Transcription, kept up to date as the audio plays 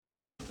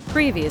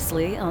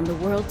Previously on The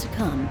World to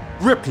Come.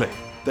 Ripley,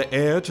 the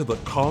heir to the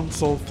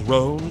console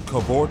throne,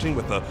 cavorting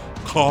with a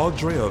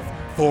cadre of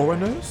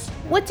foreigners?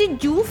 What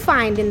did you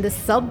find in the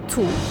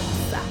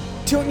sub-tubes?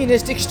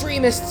 Tunionist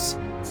extremists.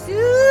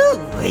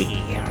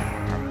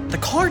 The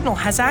Cardinal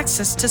has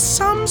access to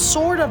some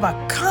sort of a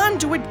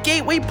conduit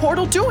gateway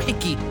portal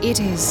doohickey. It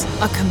is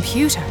a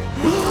computer.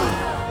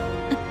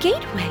 A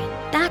gateway?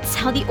 That's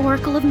how the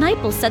Oracle of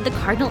Nipel said the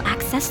Cardinal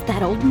accessed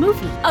that old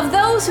movie. Of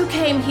those who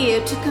came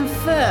here to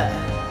confer,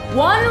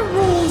 one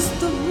rules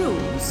the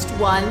roost,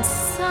 one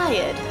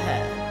sired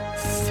her.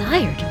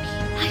 Sired me?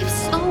 I have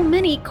so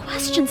many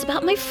questions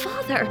about my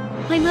father.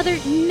 My mother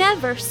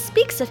never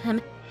speaks of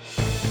him.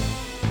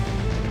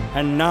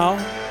 And now,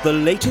 the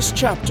latest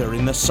chapter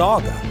in the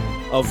saga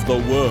of The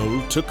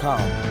World to Come.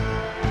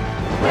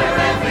 Where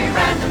every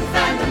random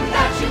fandom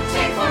that you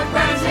take for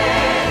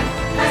granted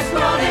has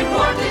grown and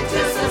morphed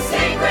into some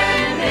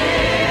sacred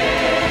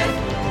myth.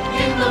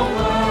 In the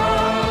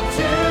world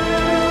to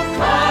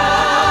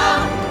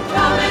come,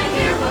 come and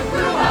hear what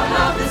grew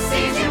out of the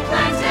seeds you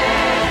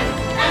planted,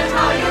 and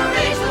how your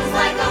age looks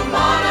like a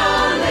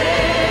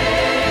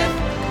monolith.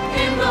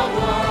 In the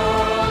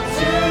world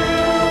to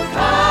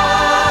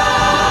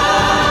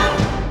come.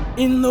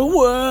 In the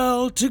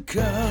world to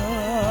come.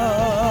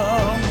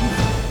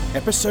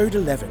 Episode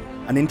 11,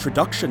 an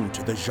introduction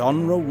to the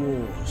genre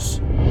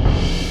wars.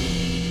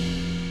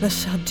 The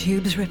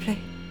sub-tubes, Ripley?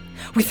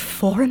 With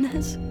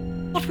foreigners?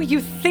 What were you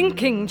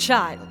thinking,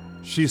 child?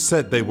 She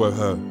said they were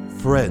her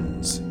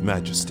friends,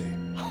 Majesty.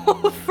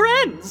 Oh,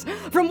 friends?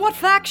 From what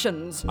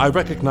factions? I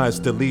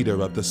recognized the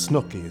leader of the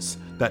Snookies,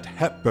 that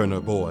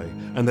Hepburner boy,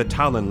 and the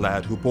Talon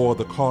lad who bore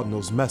the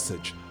Cardinal's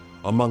message,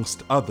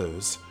 amongst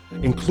others,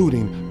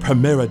 including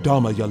Primera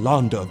Dama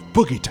Yolanda of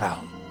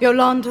Boogietown.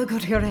 Yolanda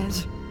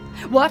Gutierrez.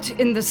 What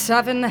in the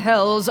seven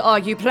hells are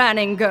you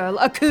planning, girl?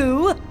 A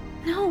coup?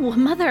 No,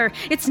 Mother,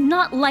 it's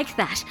not like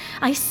that.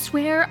 I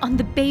swear on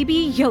the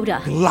baby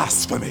Yoda.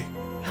 Blasphemy!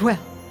 Well,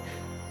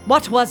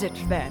 what was it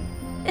then?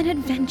 An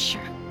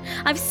adventure.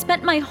 I've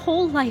spent my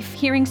whole life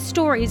hearing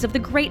stories of the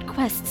great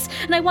quests,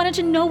 and I wanted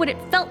to know what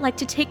it felt like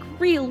to take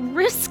real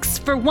risks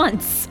for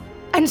once.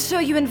 And so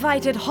you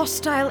invited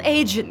hostile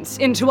agents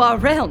into our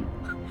realm?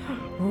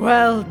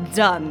 Well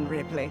done,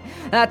 Ripley.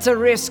 That's a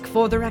risk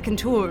for the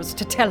raconteurs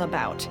to tell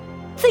about.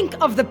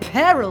 Think of the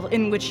peril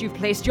in which you've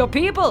placed your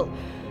people.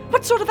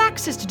 What sort of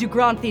access did you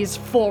grant these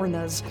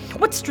foreigners?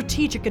 What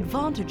strategic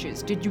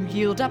advantages did you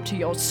yield up to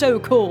your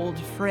so-called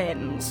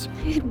friends?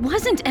 It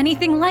wasn't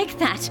anything like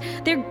that.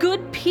 They're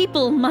good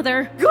people,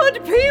 Mother.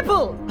 Good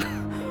people!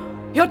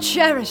 Your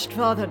cherished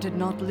father did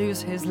not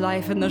lose his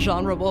life in the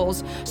genre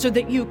wars so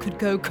that you could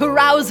go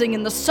carousing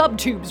in the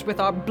sub-tubes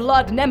with our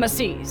blood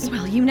nemesis.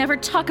 Well, you never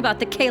talk about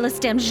the Kalis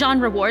damn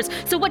genre wars,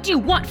 so what do you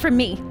want from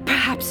me?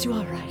 Perhaps you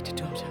are right,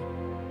 daughter.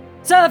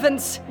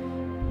 Servants,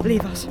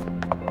 leave us.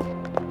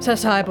 Sir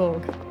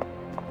Cyborg,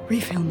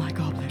 refill my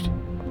goblet.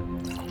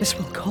 This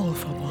will call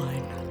for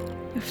wine.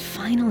 You're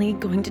finally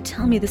going to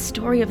tell me the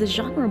story of the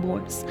genre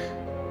wars.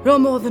 You're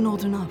more than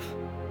old enough.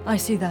 I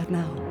see that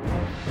now.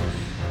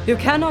 You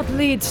cannot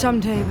lead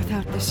someday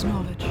without this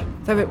knowledge,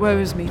 though it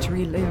woes me to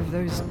relive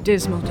those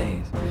dismal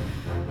days.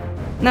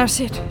 Now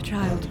sit,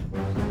 child,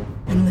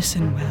 and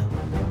listen well.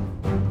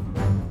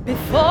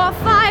 Before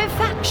 5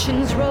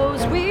 factions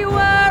rose, we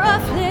were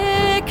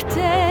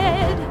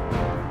afflicted.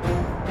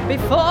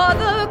 Before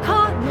the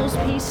Cardinal's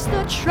peace,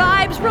 the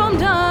tribes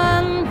roamed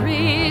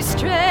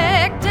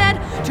unrestricted.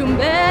 Too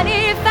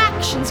many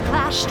factions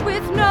clashed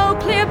with no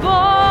clear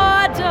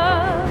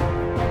border.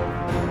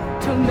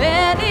 Too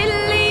many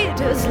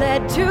leaders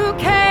led to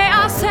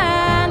chaos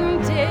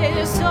and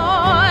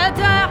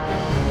disorder.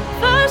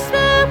 First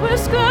there were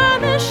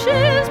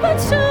skirmishes, but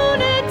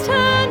soon it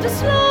turned to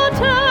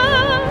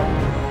slaughter.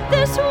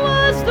 This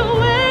was the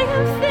way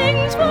of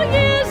things for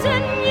years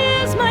and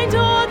years, my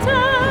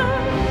daughter.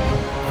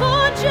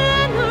 For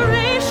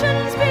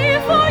generations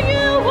before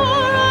you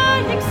or I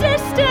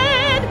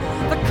existed,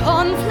 the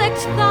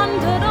conflict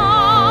thundered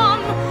on,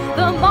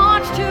 the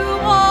march to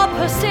war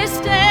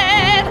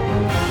persisted.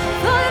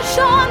 The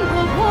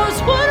genre wars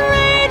would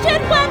rage,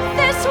 it went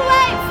this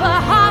way for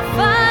half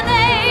an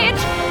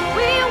age.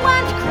 We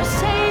went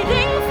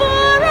crusading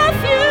for a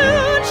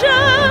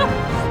future,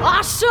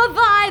 our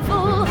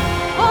survival,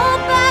 all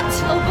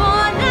battle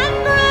born and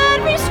bred.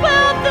 We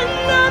swelled the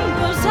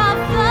numbers of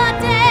the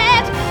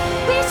dead.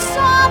 We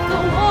saw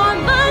the war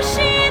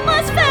machine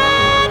was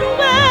fed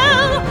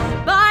well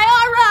by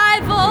our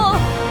rival.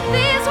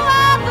 These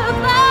were the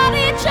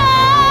bloody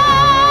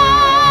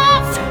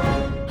jaws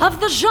of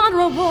the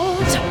genre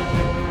wars.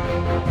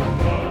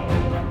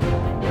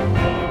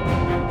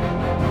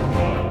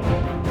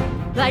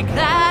 Like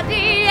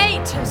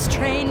gladiators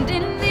trained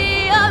in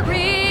the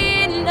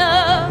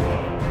arena,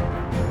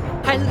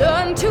 I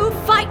learned to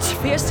fight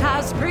fierce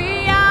as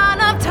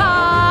Brienne of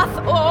Tarth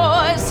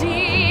or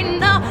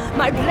Xena.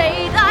 My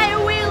blade I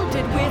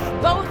wielded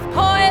with both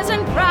poise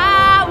and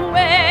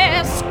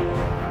prowess.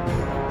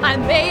 I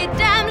made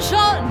damn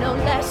sure no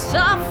less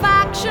a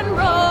faction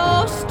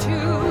rose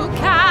to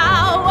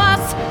cow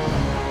us.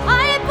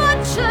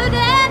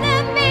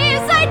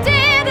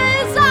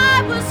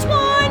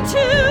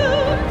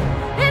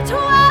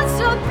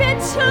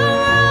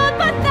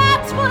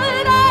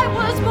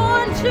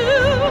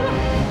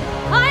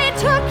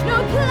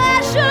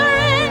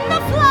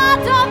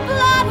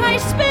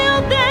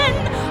 spilled then.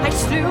 I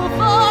slew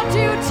for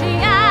duty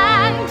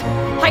and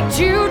I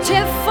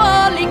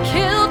dutifully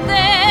killed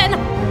then.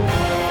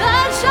 The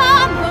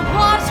genre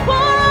was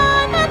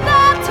won, the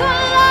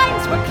battle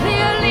lines were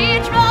clearly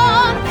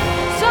drawn.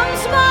 Some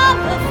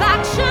smaller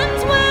factions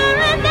were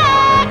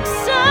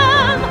annexed,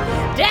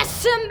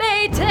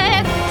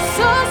 decimated.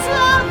 So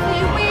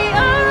slowly we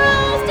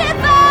arose,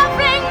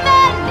 devouring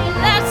many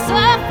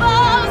lesser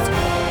foes.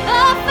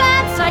 The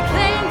fence I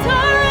claimed a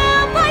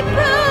realm by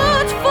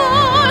brute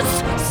force.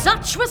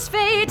 Such was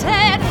fated,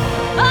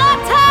 a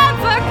time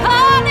for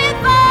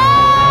carnivals.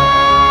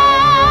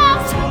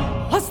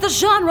 Was the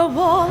genre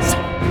wars?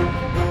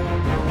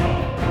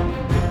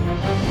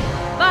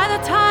 By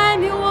the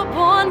time you were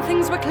born,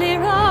 things were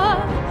clearer.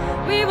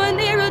 We were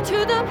nearer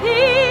to the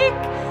peak.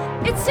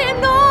 It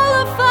seemed all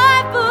of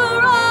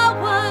fiber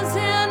was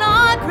in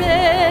our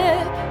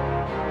grip.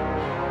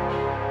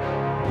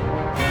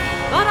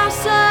 But our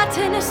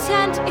certain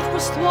ascent, it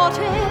was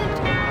thwarted.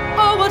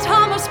 Oh, what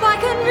harm of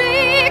spike and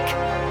reek!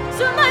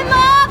 So my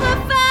mother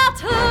felt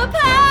her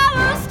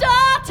power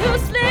start to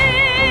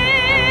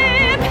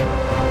slip.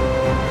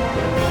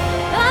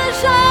 The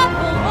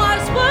genre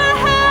wars were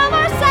hell,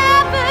 our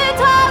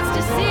saboteurs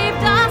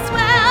deceived us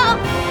well.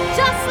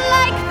 Just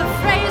like the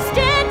phrase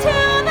did to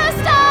the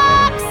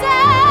stock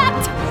set.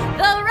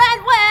 The red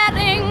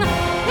wedding,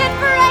 it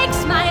breaks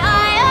my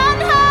iron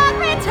heart,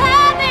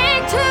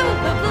 returning to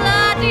the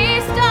bloody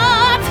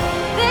start.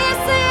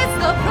 This is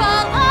the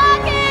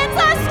prologue, it's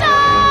our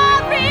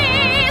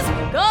story's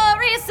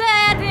gory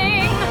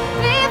setting.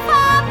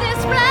 Before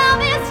this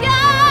realm is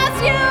yours,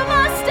 you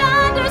must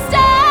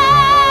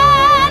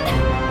understand.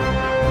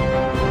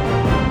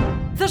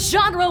 The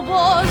genre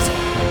wars.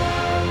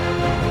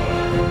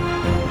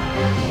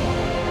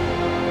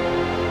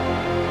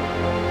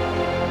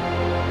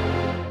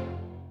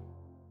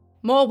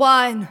 More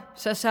wine,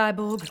 Sir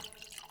Cyborg.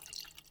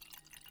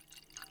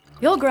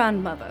 Your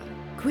grandmother,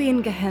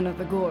 Queen Gehenna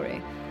the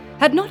Gory,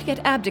 had not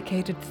yet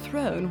abdicated the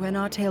throne when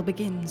our tale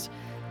begins.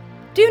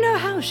 Do you know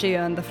how she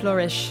earned the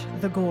flourish,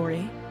 the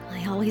Gory?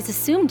 I always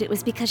assumed it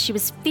was because she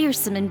was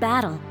fearsome in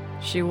battle.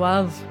 She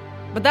was,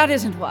 but that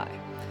isn't why.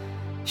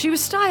 She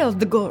was styled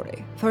the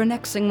Gory for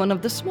annexing one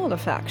of the smaller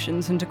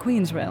factions into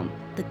Queen's Realm.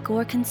 The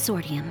Gore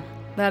Consortium.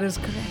 That is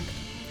correct.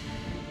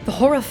 The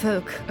horror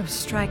folk of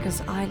Stryker's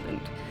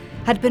Island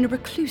had been a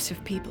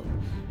reclusive people,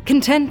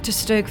 content to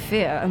stoke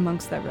fear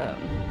amongst their own.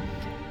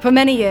 For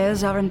many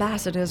years, our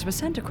ambassadors were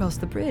sent across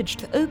the bridge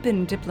to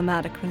open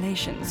diplomatic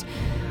relations,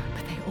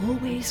 but they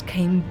always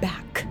came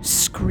back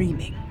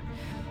screaming.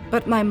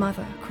 But my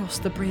mother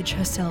crossed the bridge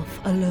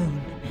herself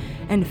alone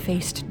and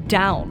faced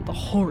down the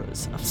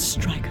horrors of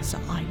Stryker's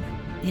Island.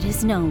 It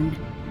is known.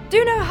 Do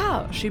you know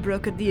how she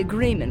brokered the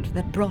agreement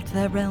that brought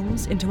their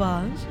realms into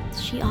ours?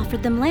 She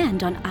offered them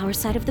land on our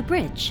side of the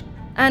bridge.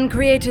 And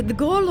created the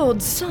Gore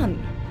Lord's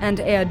son and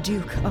heir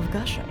Duke of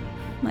Gusham.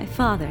 My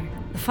father.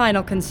 The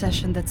final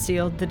concession that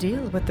sealed the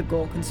deal with the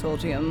Gore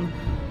Consortium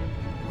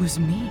was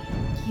me.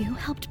 You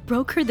helped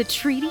broker the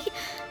treaty?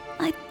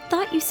 I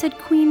thought you said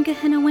Queen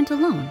Gehenna went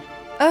alone.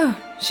 Oh,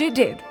 she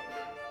did.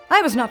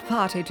 I was not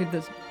party to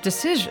the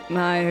decision.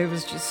 I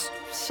was just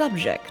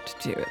subject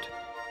to it.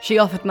 She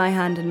offered my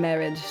hand in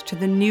marriage to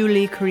the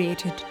newly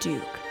created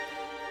Duke.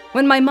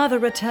 When my mother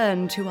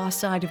returned to our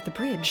side of the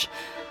bridge,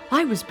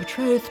 I was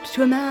betrothed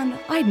to a man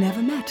I'd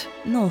never met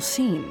nor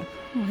seen.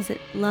 Was it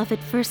love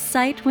at first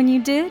sight when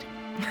you did?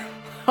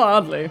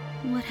 Hardly.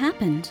 What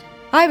happened?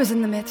 I was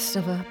in the midst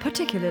of a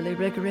particularly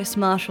rigorous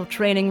martial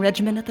training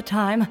regimen at the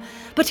time,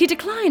 but he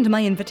declined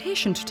my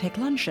invitation to take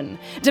luncheon,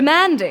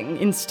 demanding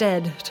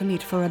instead to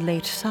meet for a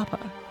late supper.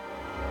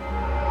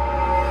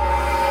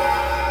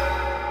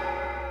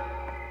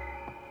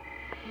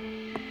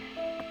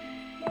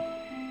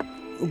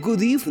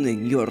 Good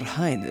evening, Your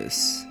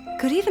Highness.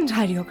 Good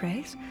eventide, Your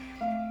Grace.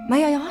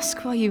 May I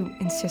ask why you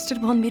insisted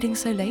upon meeting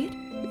so late?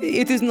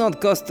 It is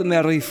not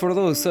customary for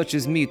those such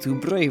as me to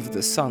brave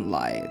the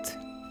sunlight.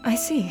 I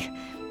see.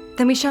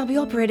 Then we shall be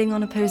operating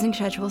on opposing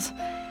schedules.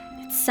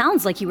 It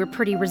sounds like you were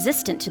pretty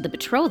resistant to the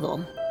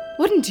betrothal.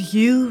 Wouldn't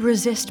you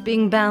resist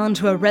being bound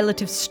to a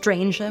relative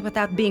stranger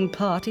without being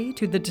party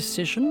to the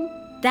decision?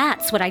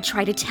 That's what I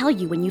try to tell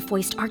you when you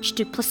foist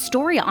Archduke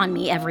Plastoria on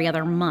me every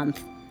other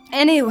month.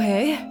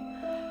 Anyway,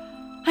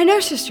 I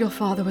noticed your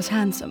father was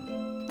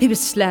handsome. He was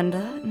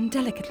slender and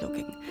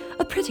delicate-looking,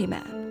 a pretty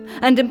man,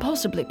 and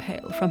impossibly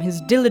pale from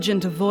his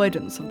diligent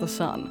avoidance of the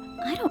sun.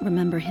 I don't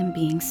remember him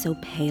being so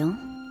pale.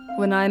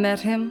 When I met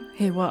him,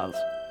 he was.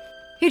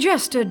 He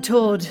gestured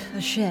toward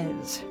a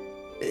chaise.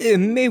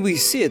 May we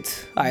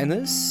sit,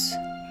 Highness?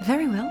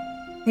 Very well.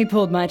 He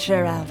pulled my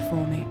chair out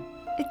for me.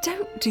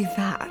 Don't do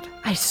that.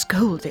 I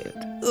scolded.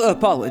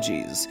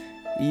 Apologies.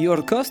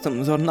 Your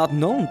customs are not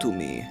known to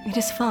me. It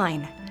is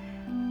fine.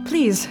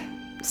 Please,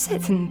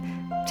 sit and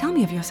tell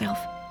me of yourself.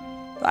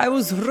 I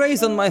was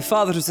raised on my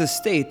father's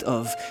estate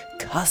of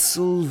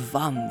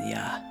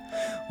Castlevania.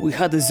 We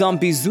had a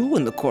zombie zoo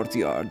in the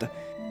courtyard.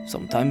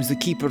 Sometimes the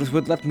keepers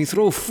would let me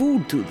throw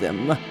food to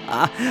them.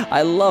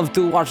 I loved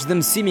to watch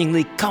them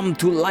seemingly come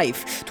to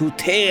life, to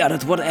tear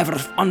at whatever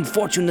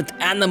unfortunate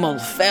animal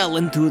fell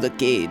into the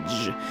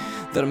cage.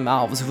 Their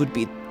mouths would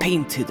be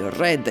painted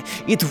red.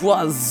 It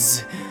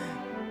was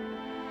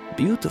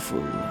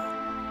beautiful.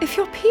 If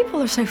your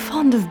people are so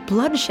fond of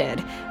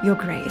bloodshed, Your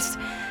Grace.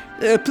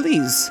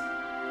 Please,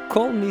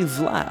 call me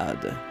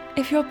Vlad.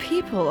 If your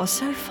people are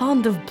so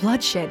fond of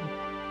bloodshed,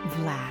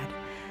 Vlad,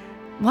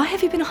 why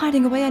have you been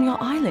hiding away on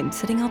your island,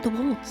 sitting out the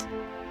walls?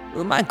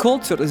 My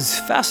culture is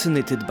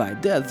fascinated by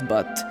death,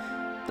 but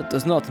that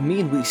does not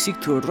mean we seek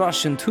to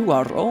rush into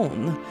our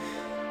own.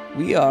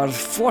 We are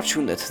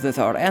fortunate that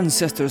our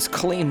ancestors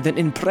claimed an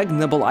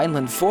impregnable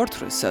island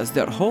fortress as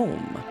their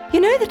home.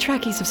 You know the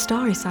Trekkies of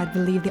Starryside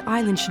believe the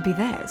island should be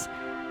theirs,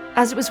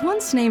 as it was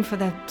once named for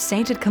their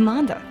sainted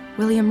commander,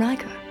 William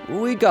Riker.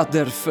 We got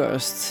there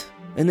first.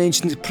 An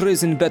ancient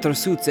prison better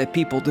suits a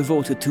people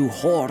devoted to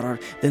horror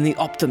than the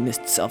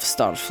optimists of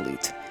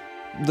Starfleet.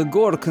 The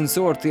Gore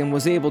Consortium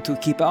was able to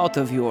keep out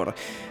of your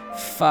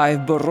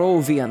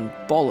Five-Barovian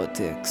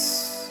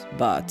politics,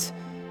 but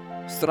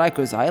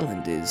Stryker's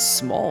Island is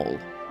small,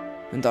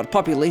 and our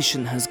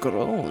population has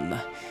grown.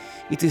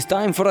 It is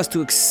time for us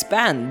to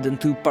expand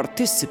and to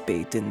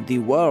participate in the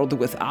world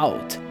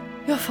without.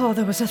 Your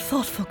father was a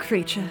thoughtful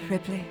creature,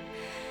 Ripley.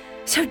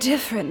 So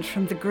different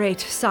from the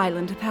great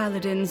silent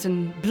paladins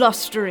and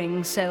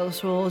blustering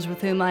sellswords with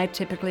whom I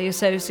typically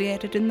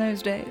associated in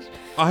those days.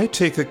 I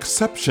take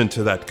exception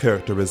to that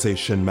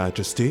characterization,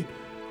 Majesty.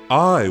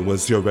 I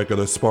was your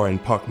regular sparring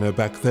partner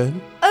back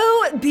then.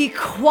 Oh, be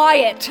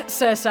quiet,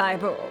 Sir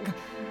Cyborg,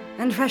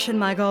 and freshen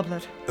my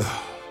goblet.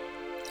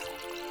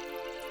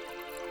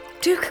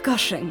 Duke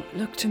Gushing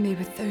looked to me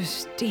with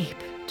those deep,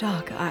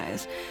 dark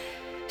eyes,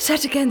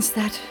 set against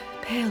that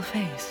pale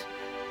face,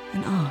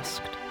 and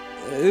asked,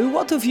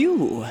 What of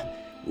you?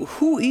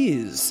 Who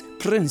is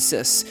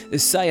Princess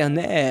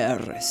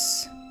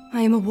Cyanaris?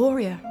 I am a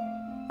warrior.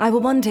 I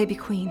will one day be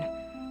queen.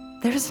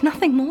 There is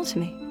nothing more to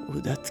me.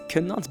 That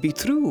cannot be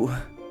true.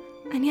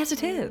 And yet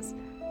it is.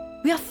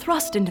 We are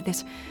thrust into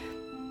this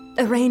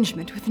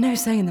arrangement with no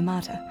say in the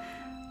matter.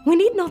 We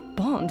need not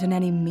bond in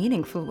any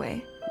meaningful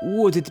way.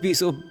 Would it be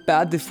so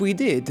bad if we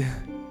did?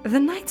 The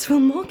knights will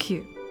mock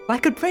you. I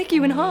could break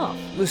you in half.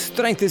 The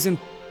strength is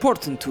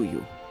important to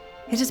you.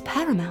 It is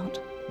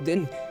paramount.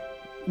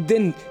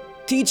 Then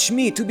teach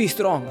me to be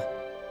strong.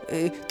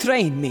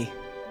 Train me.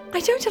 I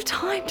don't have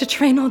time to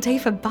train all day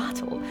for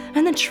battle,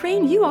 and then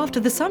train you after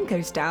the sun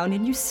goes down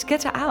and you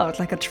skitter out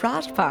like a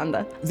trash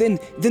panda. Then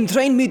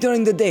train me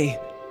during the day.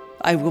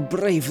 I will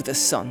brave the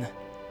sun.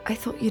 I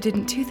thought you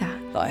didn't do that.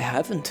 I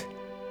haven't,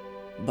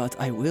 but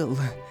I will.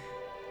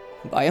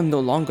 I am no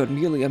longer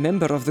merely a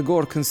member of the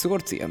Gore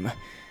Consortium.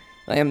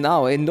 I am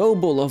now a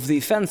noble of the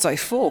Fansai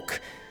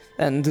folk,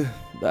 and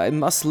I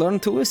must learn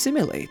to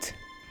assimilate.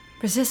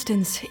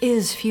 Resistance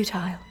is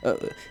futile.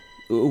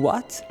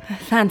 What?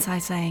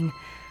 Fansai saying.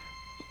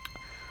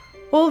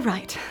 All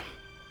right.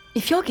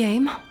 If you're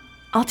game,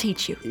 I'll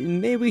teach you.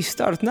 May we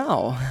start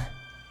now?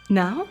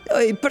 Now?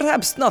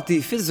 Perhaps not the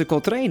physical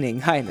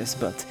training, Highness,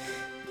 but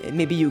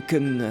maybe you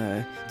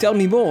can tell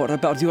me more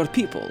about your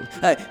people.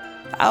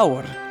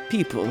 Our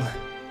people.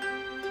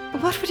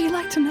 What would you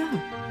like to know?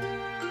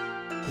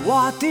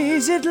 What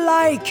is it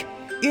like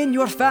in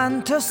your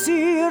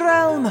fantasy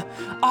realm?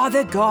 Are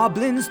there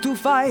goblins to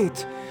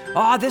fight?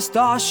 Are there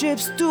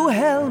starships to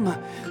helm?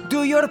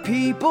 Do your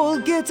people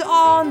get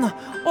on?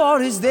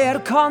 Or is there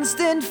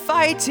constant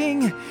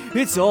fighting?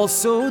 It's all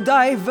so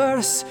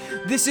diverse.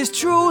 This is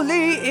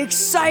truly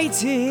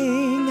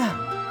exciting.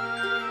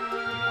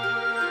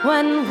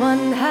 When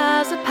one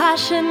has a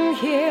passion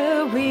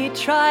here, we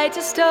try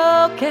to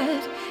stoke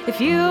it.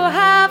 If you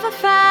have a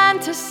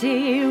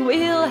fantasy,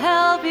 we'll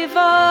help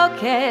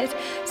evoke it.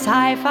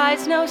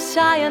 Sci-fi's no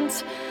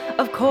science,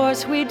 of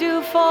course we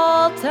do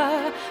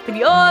falter, but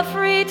you're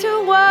free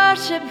to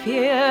worship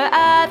here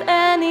at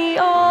any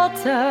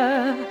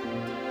altar.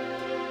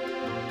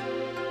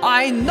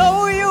 I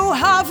know you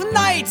have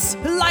knights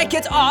like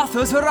at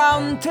Arthur's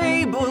Round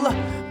Table,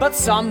 but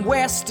some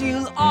wear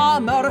steel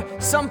armor,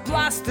 some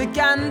plastic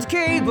and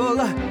cable.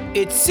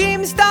 It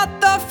seems that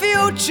the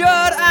future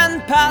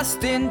and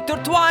past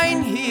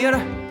intertwine here.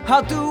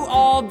 How do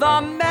all the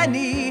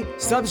many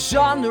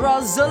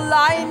subgenres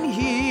align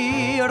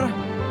here?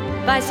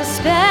 By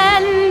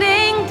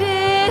suspending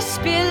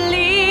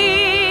disbelief.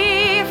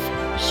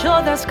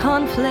 Sure, there's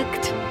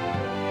conflict.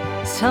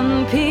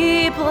 Some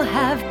people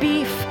have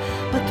beef,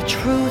 but the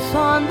truth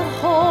on the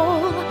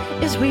whole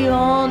is we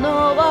all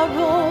know our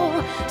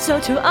role. So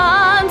to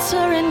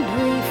answer in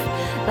brief,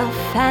 the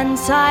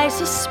Fansai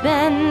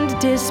suspend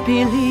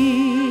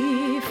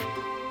disbelief.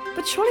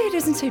 But surely it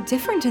isn't so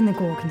different in the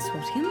Gore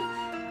Consortium.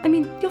 I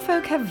mean, your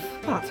folk have,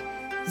 what?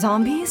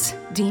 Zombies?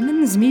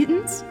 Demons?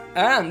 Mutants?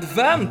 And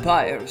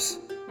vampires.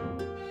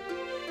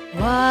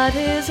 What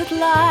is it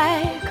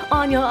like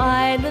on your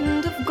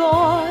island of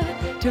Gore?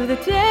 To the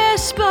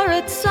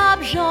disparate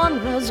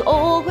subgenres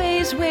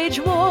always wage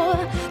war?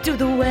 Do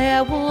the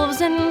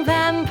werewolves and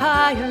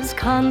vampires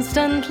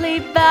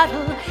constantly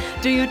battle?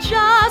 Do you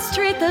just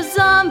treat the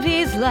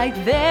zombies like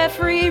they're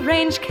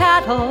free-range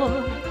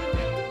cattle?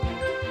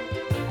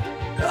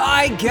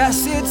 I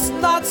guess it's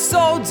not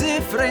so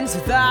different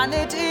than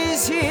it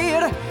is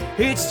here.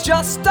 It's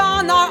just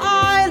on our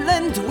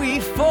island we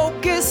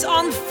focus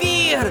on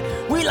fear.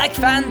 We like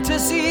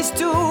fantasies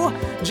too,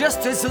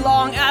 just as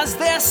long as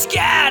they're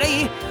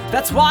scary.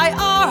 That's why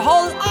our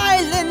whole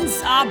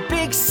island's a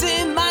big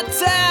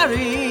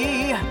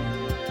cemetery.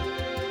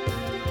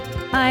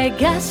 I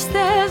guess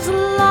there's a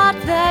lot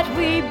that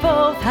we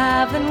both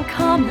have in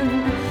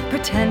common.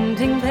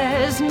 Pretending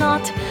there's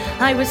not,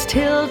 I was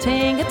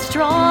tilting at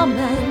straw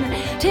men.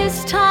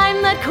 'Tis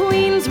time that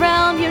Queen's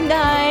Realm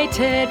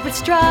united with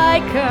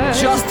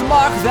strikers. Just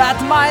mark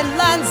that my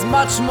land's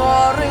much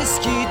more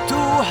risky to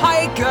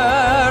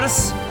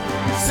hikers.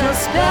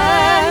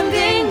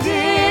 Suspending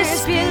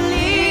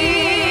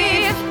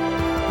disbelief,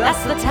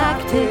 that's the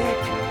tactic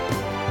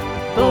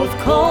both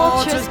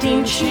cultures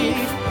deem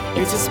chief.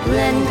 It's a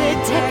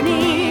splendid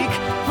technique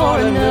for a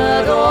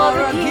nerd or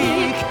a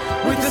geek.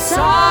 With a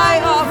sigh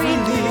of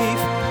relief,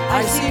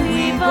 I see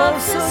we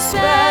both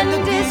suspend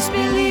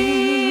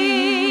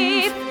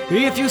disbelief.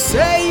 If you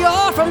say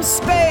you're from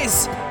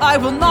space, I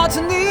will not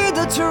need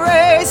a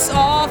trace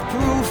of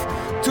proof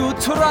to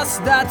trust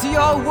that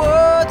your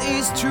word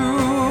is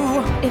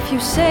true. If you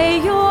say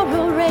you're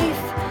a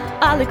wraith,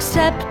 I'll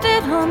accept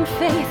it on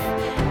faith.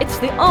 It's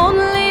the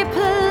only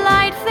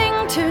polite thing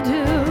to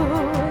do.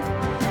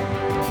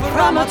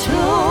 From a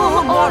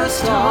tomb or a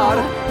star,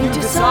 you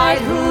decide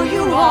who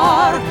you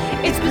are.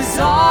 It's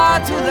bizarre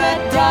to let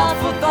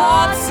doubtful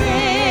thoughts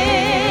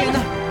in.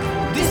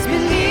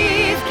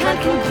 Disbelief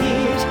can't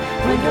compete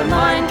when your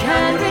mind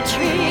can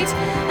retreat,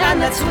 and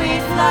that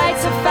sweet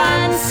flights of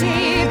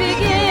fancy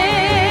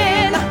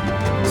begin.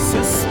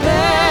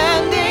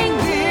 Suspending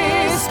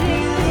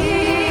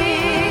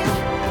disbelief,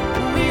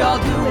 we all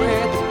do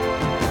it.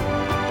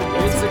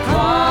 It's a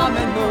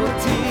common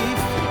motif.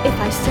 If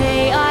I say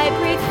I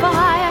breathe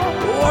fire,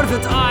 or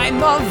that I'm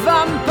a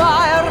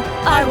vampire,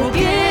 I will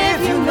give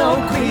you no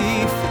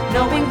grief,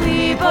 knowing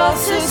we both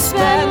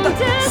suspend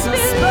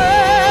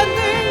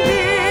suspending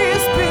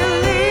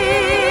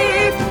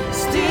disbelief.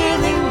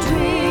 Stealing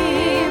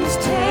dreams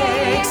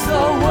takes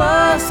the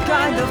worst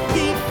kind of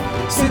thief,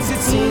 since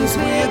it seems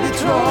we're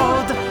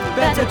betrothed,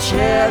 better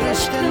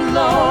cherished than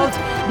loathed.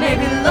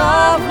 Maybe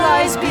love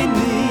lies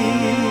beneath.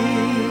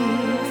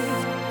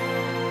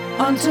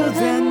 Until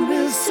then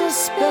we'll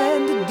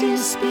suspend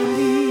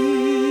disbelief.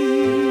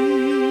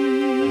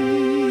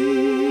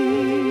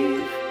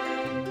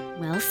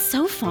 Well,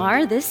 so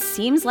far, this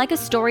seems like a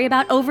story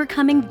about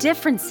overcoming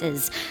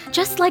differences,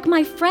 just like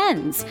my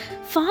friends.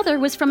 Father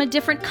was from a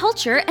different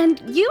culture,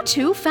 and you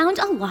two found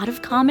a lot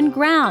of common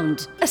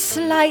ground. A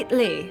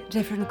slightly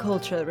different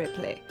culture,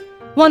 Ripley.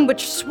 One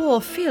which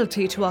swore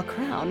fealty to our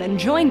crown and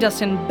joined us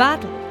in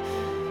battle.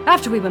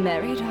 After we were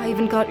married, I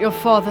even got your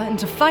father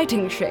into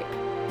fighting shape.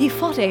 He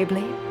fought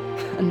ably,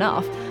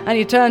 enough, and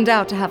he turned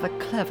out to have a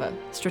clever,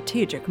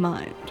 strategic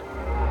mind.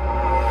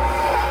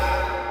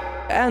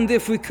 And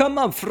if we come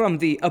up from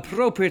the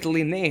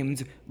appropriately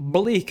named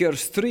Bleecker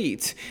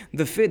Street,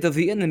 the fate of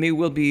the enemy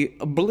will be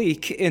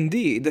bleak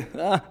indeed.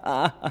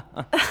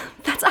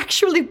 That's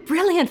actually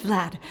brilliant,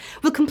 Vlad.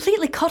 We'll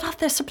completely cut off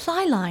their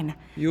supply line.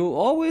 You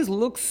always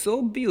look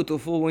so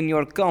beautiful when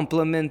you're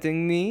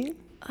complimenting me.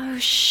 Oh,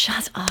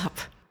 shut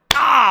up.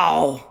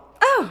 Ow!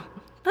 Oh,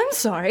 I'm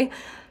sorry.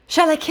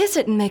 Shall I kiss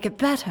it and make it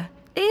better?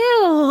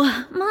 Ew,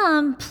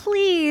 Mom,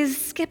 please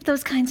skip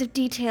those kinds of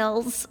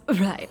details.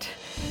 Right.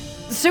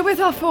 So with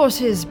our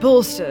forces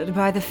bolstered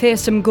by the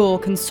fearsome Gaul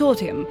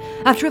consortium,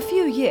 after a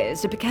few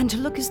years it began to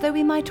look as though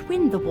we might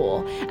win the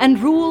war and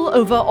rule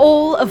over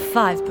all of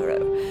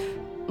Fiveborough.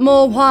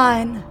 More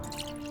wine.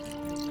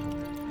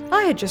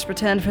 I had just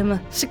returned from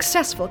a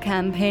successful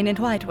campaign in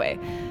Whiteway,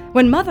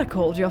 when Mother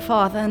called your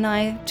father and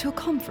I to a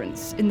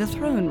conference in the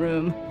throne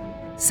room.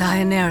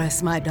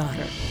 Cyaneris, my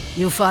daughter,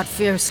 you fought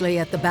fiercely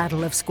at the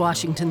Battle of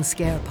Squashington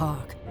Scare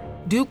Park.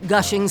 Duke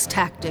Gushing's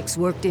tactics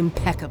worked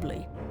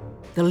impeccably.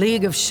 The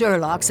League of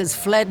Sherlocks has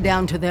fled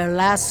down to their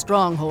last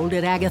stronghold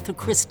at Agatha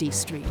Christie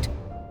Street.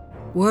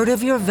 Word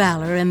of your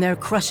valor and their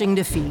crushing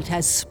defeat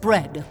has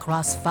spread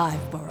across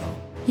Fiveborough.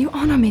 You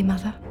honor me,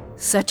 Mother.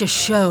 Such a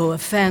show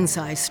of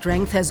Fansai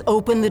strength has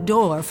opened the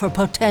door for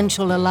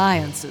potential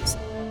alliances.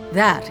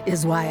 That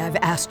is why I've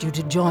asked you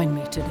to join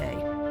me today.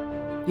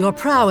 Your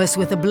prowess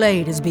with a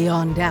blade is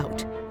beyond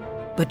doubt,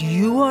 but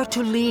you are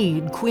to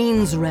lead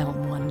Queen's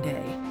Realm one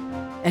day,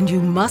 and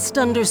you must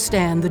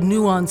understand the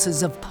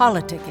nuances of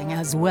politicking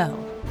as well.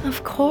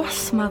 Of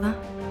course, Mother.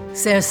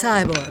 Ser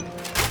Cyborg,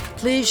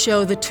 please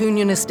show the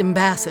Tunionist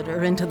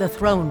ambassador into the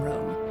throne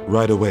room.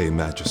 Right away,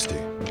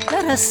 Majesty.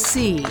 Let us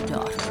see,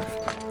 daughter,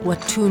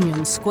 what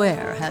Tunion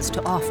Square has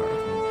to offer.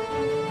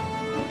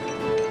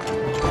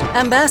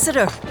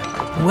 Ambassador,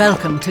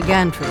 welcome to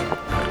Gantry.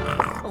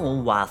 Oh,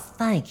 why,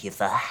 thank you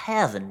for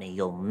having me,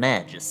 Your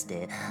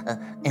Majesty.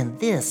 And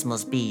this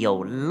must be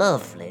your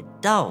lovely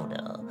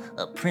daughter,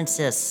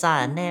 Princess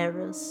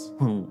Cyaneris.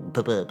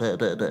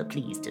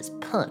 Pleased as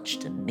punch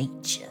to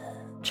meet you.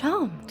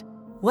 Charmed.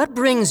 What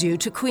brings you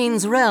to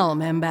Queen's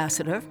Realm,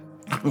 Ambassador?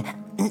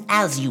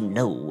 As you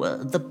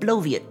know, the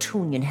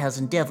Bloviatunian has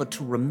endeavored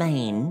to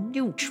remain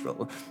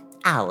neutral.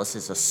 Ours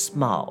is a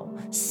small,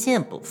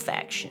 simple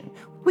faction.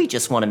 We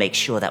just want to make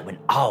sure that when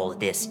all of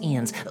this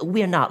ends,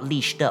 we're not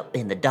leashed up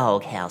in the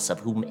doghouse of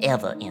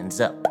whomever ends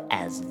up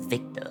as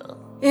victor.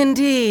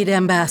 Indeed,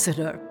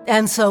 Ambassador,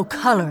 and so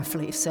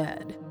colorfully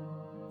said.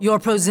 Your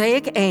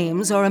prosaic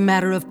aims are a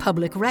matter of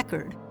public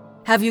record.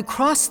 Have you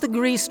crossed the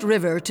Greased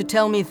River to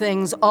tell me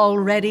things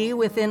already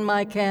within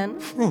my ken?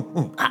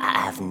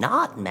 I have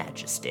not,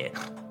 Majesty.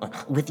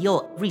 With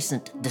your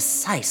recent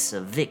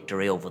decisive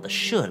victory over the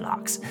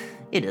Sherlocks,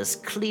 it is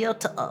clear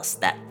to us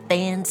that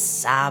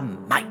Phansai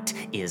might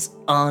is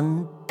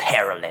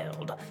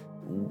unparalleled.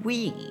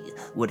 We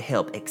would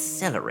help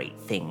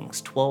accelerate things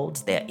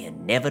towards their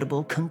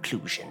inevitable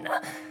conclusion.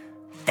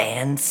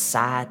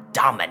 Phansai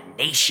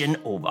domination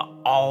over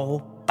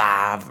all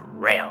 5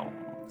 realms.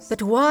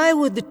 But why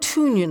would the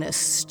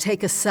Tunionists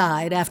take a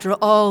side after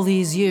all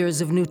these years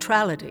of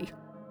neutrality?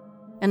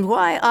 And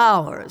why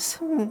ours?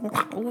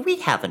 We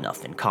have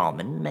enough in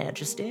common,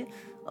 Majesty.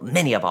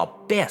 Many of our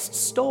best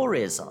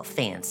stories are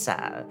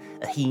Phansai.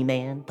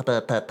 He-Man,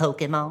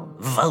 Pokemon,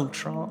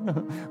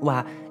 Voltron.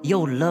 Why,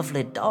 your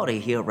lovely daughter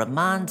here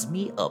reminds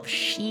me of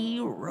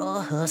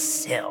She-Ra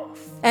herself.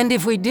 And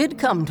if we did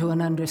come to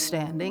an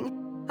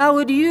understanding, how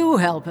would you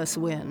help us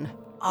win?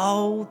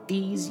 All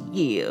these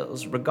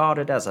years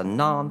regarded as a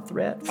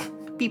non-threat,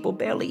 people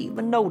barely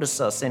even notice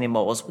us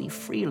anymore as we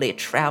freely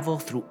travel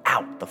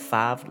throughout the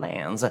 5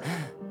 lands.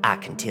 I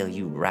can tell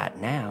you right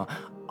now,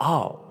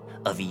 all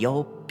of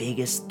your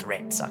biggest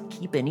threats are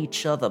keeping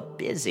each other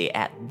busy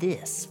at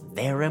this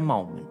very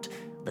moment.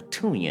 The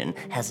Tunian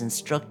has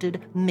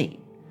instructed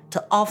me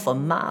to offer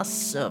my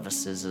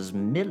services as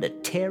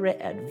military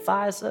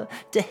advisor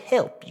to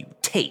help you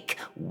take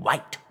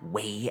White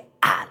Way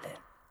Island.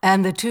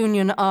 And the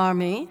Tunian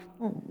army?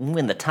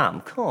 When the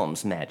time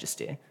comes,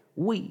 Majesty,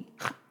 we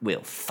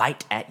will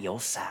fight at your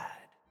side.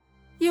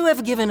 You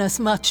have given us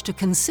much to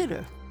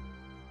consider.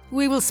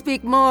 We will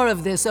speak more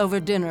of this over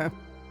dinner.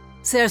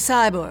 Ser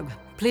Cyborg,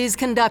 please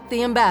conduct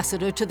the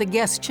ambassador to the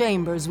guest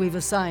chambers we've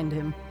assigned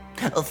him.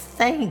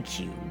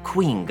 Thank you,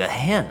 Queen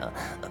Gehenna.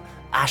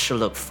 I shall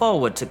look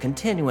forward to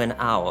continuing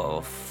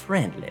our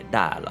friendly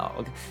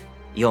dialogue.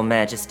 Your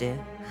Majesty,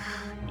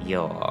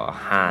 Your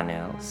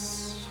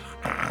Highness.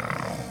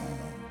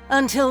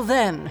 Until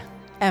then,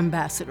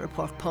 Ambassador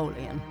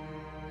Porkpolion.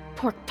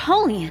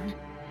 Porkpolion?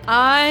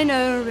 I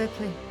know,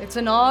 Ripley. It's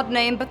an odd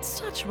name, but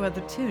such were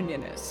the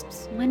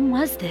Tunionists. When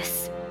was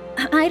this?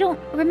 I don't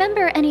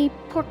remember any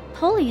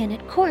Porkpolion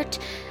at court.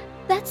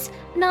 That's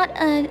not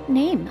a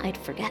name I'd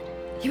forget.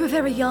 You were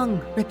very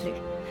young, Ripley.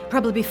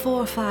 Probably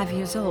 4 or 5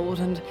 years old,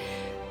 and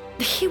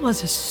he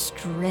was a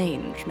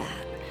strange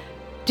man.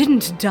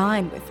 Didn't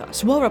dine with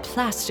us, wore a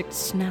plastic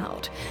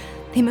snout.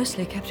 He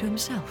mostly kept to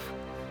himself,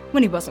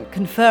 when he wasn't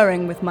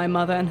conferring with my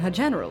mother and her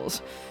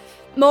generals.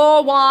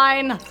 More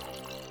wine!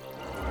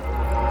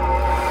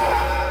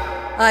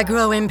 I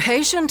grow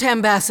impatient,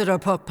 Ambassador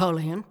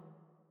Porkpolion.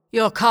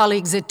 Your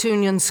colleagues at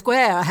Tunian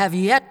Square have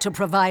yet to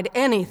provide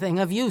anything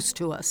of use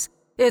to us.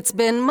 It's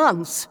been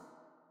months.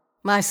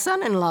 My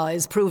son-in-law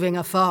is proving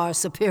a far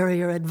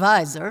superior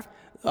advisor.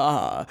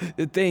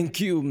 Thank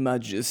you,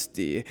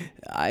 Majesty.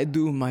 I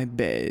do my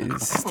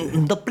best.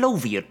 The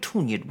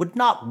Bloviatunian would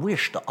not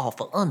wish to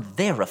offer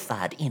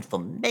unverified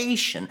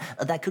information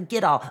that could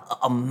get our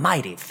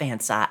mighty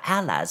Phansai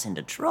allies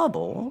into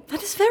trouble.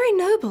 That is very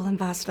noble,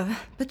 Ambassador,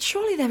 but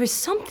surely there is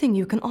something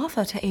you can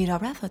offer to aid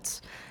our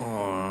efforts.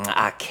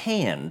 I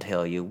can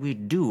tell you we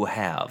do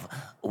have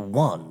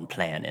one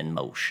plan in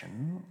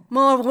motion.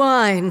 More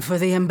wine for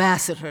the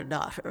ambassador,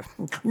 daughter.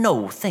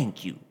 No,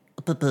 thank you.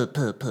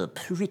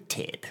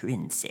 Pretty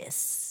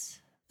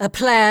princess. A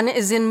plan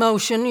is in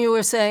motion, you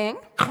were saying?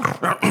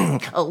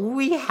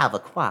 We have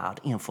acquired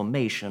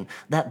information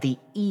that the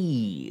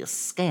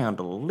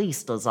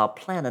Scandalistas are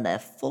planning a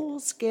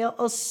full-scale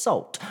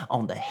assault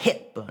on the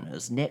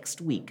Hepburners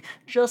next week,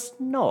 just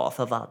north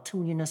of our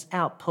Tunianist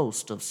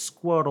outpost of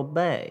Squirtle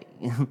Bay.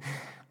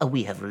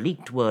 We have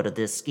leaked word of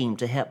this scheme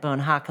to Hepburn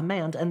High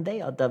Command, and they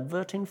are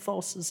diverting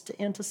forces to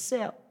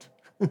intercept.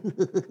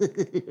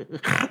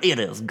 It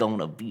is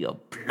gonna be a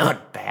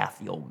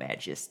bloodbath, Your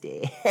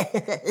Majesty.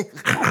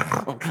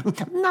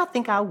 I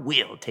think I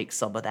will take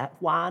some of that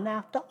wine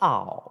after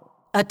all.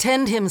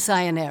 Attend him,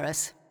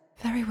 Cyaneris.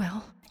 Very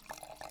well.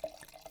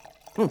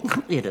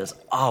 It is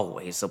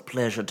always a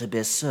pleasure to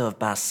be served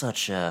by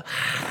such a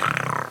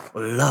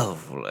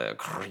lovely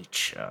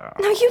creature.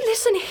 Now you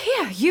listen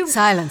here, you—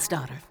 Silence,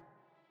 daughter.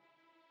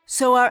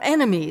 So our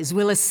enemies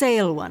will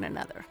assail one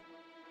another.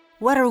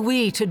 What are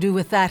we to do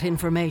with that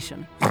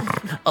information?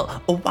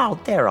 While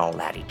they're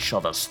all at each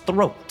other's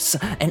throats,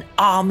 an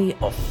army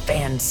of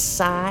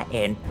Fansai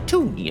and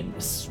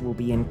Toonians will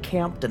be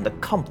encamped in the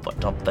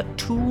comfort of the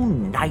two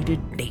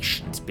United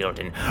Nations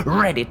building,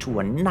 ready to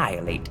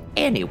annihilate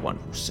anyone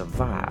who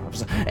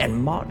survives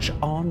and march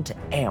on to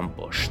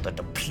ambush the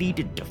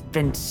depleted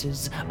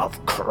defenses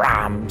of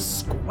Crime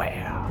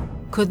Square.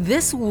 Could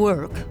this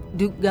work,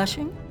 Duke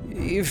Gushing?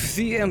 If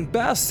the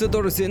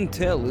ambassador's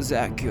intel is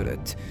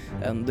accurate,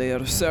 and they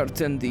are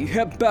certain the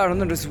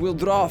Hepburners will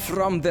draw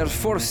from their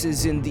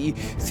forces in the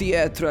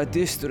Theatra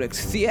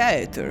District's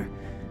theater,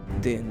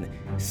 then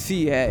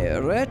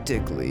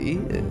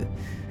theoretically,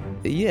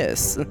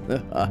 yes.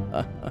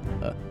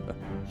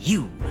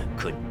 You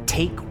could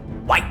take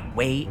White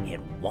Way in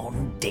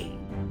one day.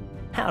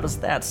 How does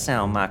that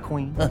sound, my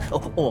queen?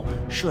 Or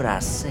should I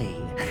say,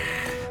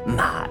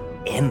 my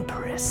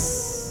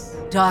empress?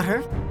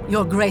 Daughter,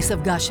 your Grace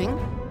of Gushing,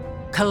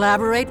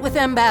 collaborate with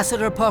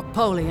Ambassador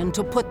Porkpolion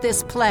to put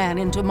this plan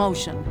into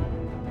motion.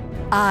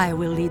 I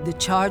will lead the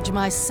charge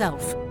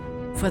myself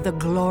for the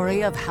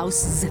glory of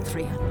House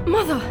Zithrian.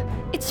 Mother,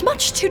 it's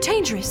much too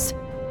dangerous.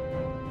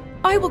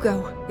 I will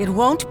go. It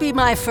won't be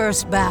my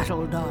first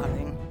battle,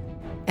 darling.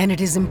 And it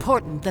is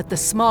important that the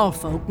small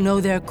folk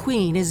know their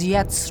queen is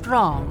yet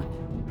strong.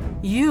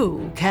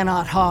 You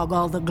cannot hog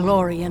all the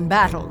glory in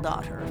battle,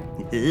 daughter.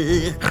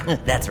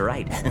 That's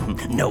right.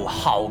 No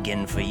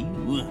hogging for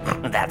you.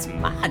 That's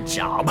my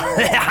job.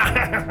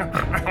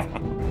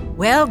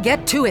 Well,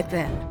 get to it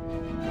then.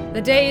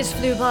 The days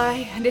flew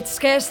by, and it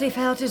scarcely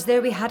felt as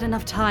though we had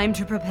enough time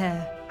to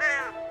prepare.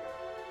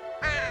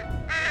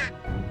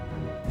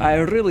 I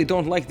really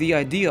don't like the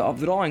idea of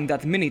drawing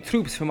that many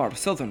troops from our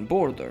southern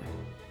border.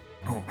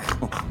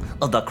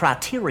 The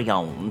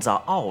Criterions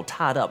are all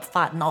tied up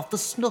fighting off the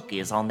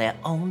Snookies on their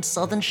own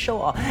southern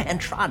shore and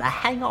trying to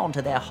hang on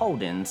to their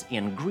holdings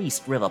in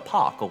Greased River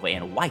Parkway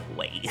and White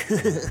Way.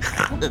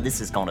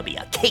 This is gonna be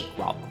a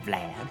cakewalk,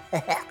 Vlad.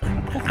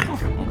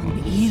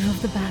 On the eve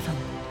of the battle,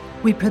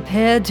 we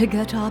prepared to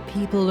get our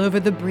people over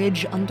the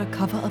bridge under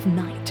cover of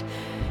night,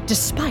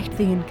 despite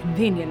the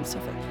inconvenience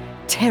of a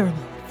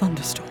terrible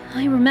thunderstorm.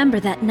 I remember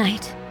that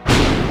night.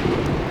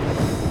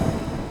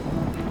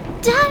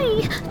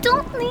 Daddy,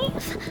 don't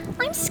leave.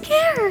 I'm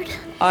scared.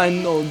 I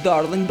know,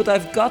 darling, but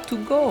I've got to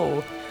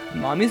go.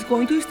 Mommy's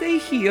going to stay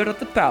here at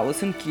the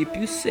palace and keep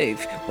you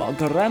safe, while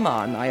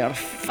Grandma and I are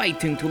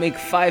fighting to make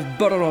Five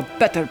Borough a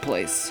better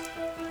place.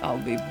 I'll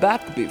be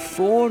back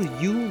before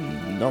you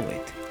know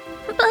it.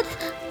 But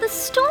the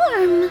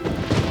storm...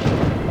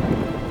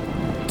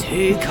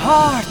 Take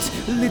heart,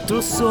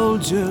 little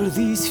soldier,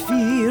 these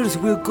fears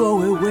will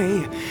go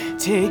away.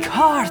 Take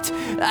heart,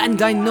 and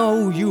I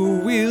know you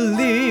will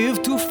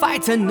live to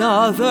fight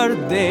another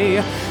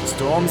day.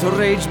 Storms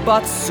rage,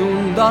 but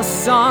soon the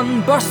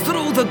sun bursts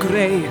through the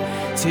gray.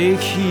 Take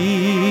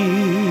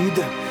heed,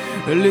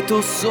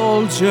 little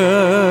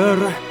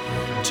soldier,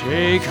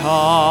 take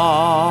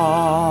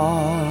heart.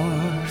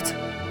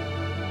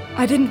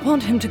 I didn't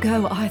want him to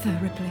go either,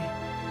 Ripley.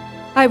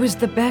 I was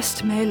the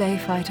best melee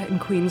fighter in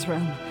Queen's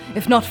Realm,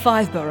 if not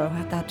Fiveborough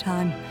at that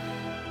time.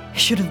 It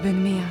should have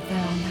been me out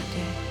there on that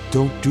day.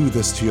 Don't do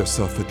this to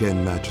yourself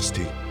again,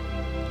 Majesty.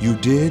 You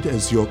did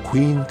as your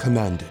queen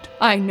commanded.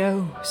 I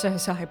know, Sir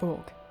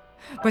Cyborg,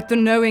 but the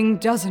knowing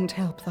doesn't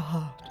help the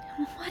heart.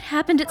 What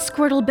happened at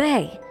Squirtle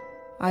Bay?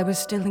 I was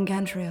still in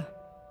Gantria,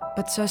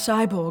 but Sir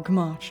Cyborg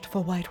marched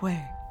for White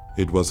Way.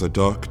 It was a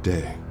dark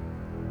day.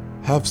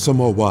 Have some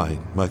more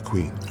wine, my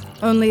queen.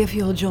 Only if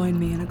you'll join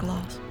me in a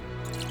glass.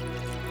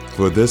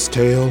 For this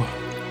tale,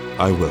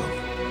 I will.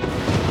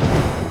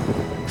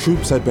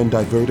 Troops had been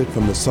diverted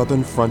from the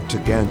southern front to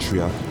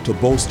Gantria to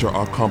bolster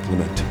our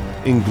complement.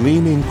 In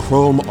gleaming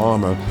chrome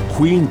armor,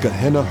 Queen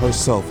Gehenna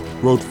herself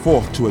rode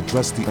forth to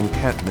address the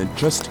encampment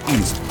just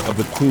east of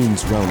the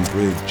Queen's Realm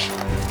Bridge.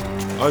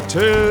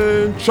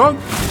 Attention!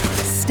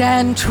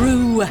 Stand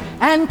true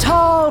and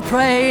tall,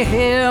 pray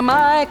hear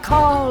my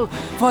call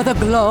for the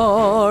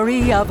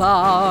glory of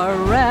our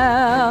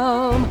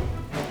realm.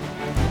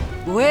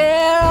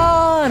 We're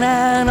on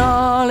an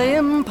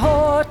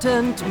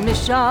all-important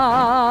mission.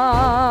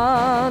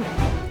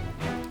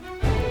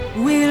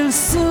 We'll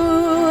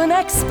soon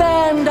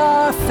expand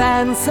our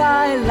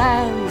Fansai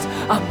lands.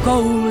 A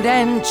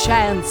golden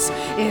chance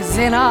is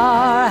in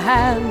our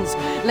hands.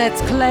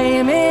 Let's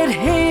claim it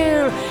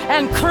here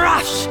and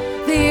crush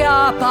the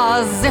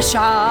opposition.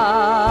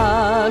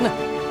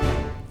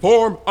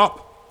 Form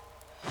up.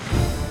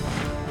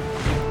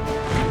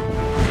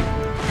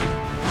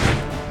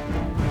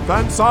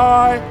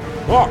 Fansai,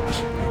 march!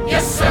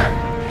 Yes, sir!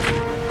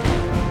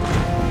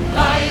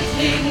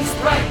 Lightning's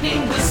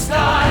brightening the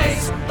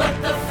skies, but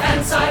the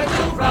Fansai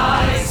will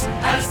rise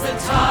as the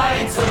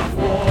tides of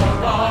war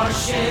are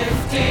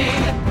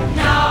shifting.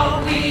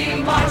 Now we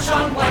march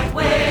on White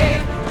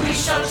Way, we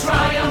shall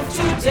triumph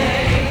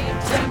today.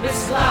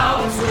 Tempest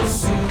clouds will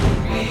soon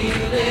be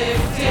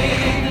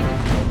lifting.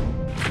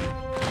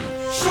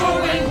 Sure,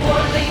 when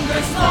war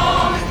lingers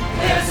long,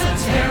 there's a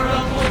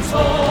terrible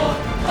toll.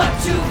 But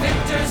to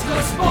victors go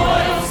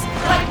spoils,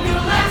 like new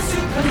lands to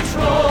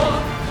control.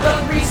 The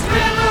breeze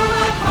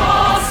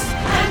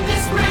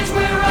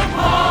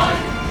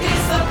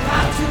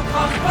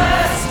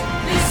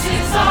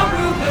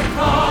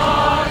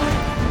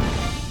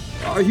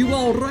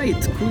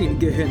Queen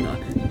Gehenna,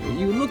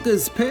 you look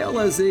as pale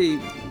as a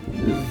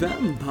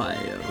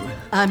vampire.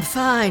 I'm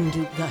fine,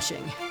 Duke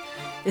Gushing.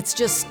 It's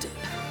just...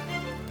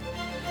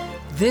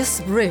 this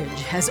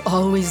bridge has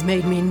always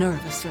made me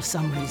nervous for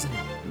some reason.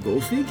 Go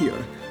figure.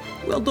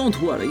 Well,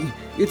 don't worry.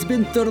 It's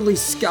been thoroughly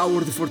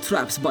scoured for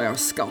traps by our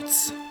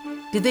scouts.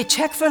 Did they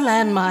check for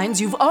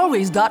landmines? You've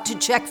always got to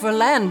check for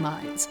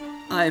landmines.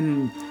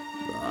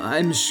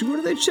 I'm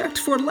sure they checked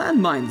for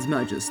landmines,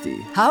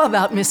 Majesty. How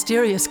about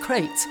mysterious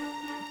crates?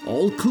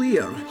 All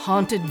clear.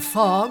 Haunted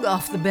fog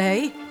off the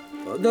bay?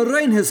 The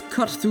rain has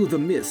cut through the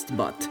mist,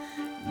 but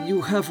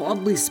you have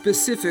oddly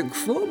specific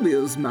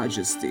phobias,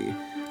 Majesty.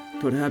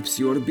 Perhaps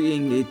you're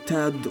being a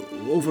tad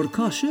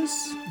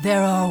overcautious?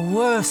 There are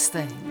worse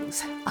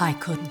things I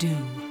could do.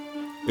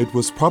 It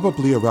was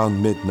probably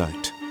around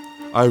midnight.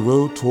 I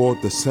rode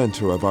toward the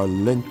center of our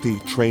lengthy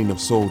train of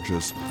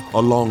soldiers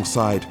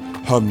alongside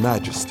Her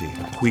Majesty,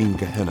 Queen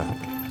Gehenna,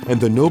 and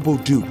the noble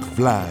Duke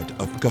Vlad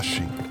of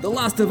Gushing. The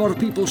last of our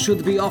people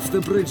should be off the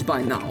bridge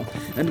by now,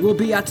 and will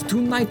be at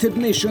United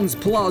Nations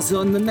Plaza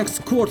in the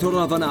next quarter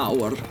of an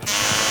hour.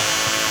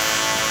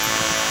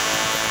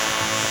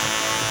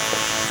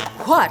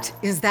 What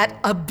is that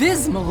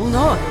abysmal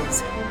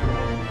noise?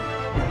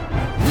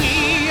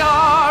 We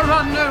are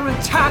under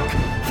attack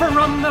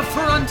from the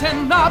front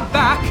and the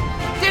back.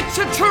 It's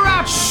a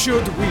trap!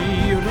 Should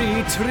we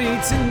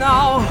retreat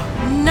now?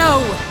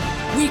 No!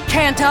 We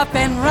can't up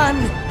and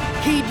run!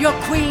 Heed your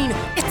queen!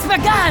 It's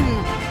begun!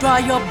 Draw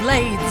your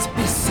blades!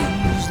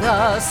 Besiege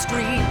the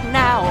street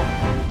now!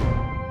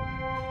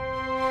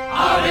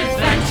 Our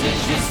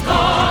advantage is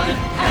gone,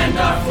 and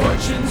our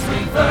fortunes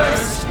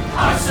reversed.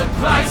 Our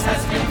surprise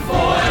has been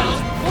foiled,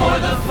 for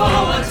the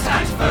foe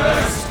attacked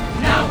first.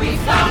 Now we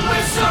found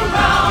we're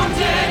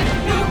surrounded,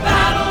 new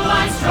battle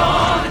lines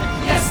drawn.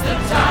 Yes, the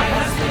die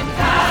has been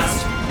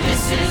cast,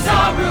 this is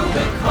our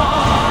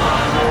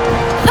Rubicon.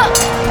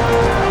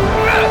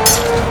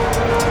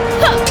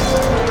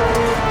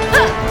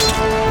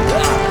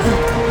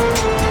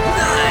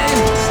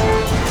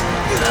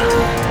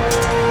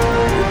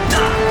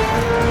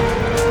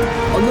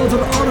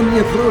 Another army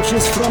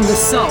approaches from the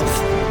south.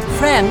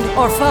 Friend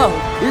or foe?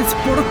 It's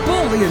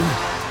Portpolian.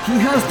 He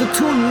has the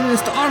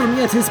Tunionist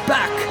army at his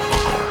back.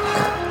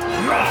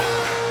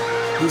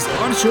 His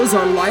archers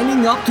are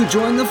lining up to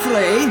join the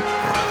fray.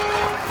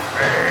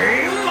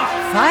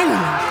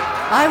 Finally,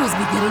 I was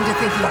beginning to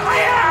think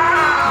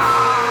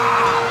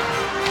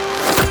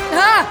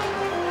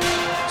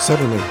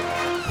Suddenly,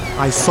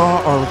 I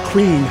saw our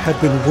queen had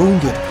been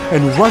wounded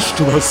and rushed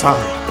to her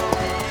side.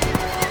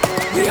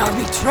 We are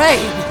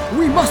betrayed!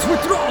 We must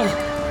withdraw!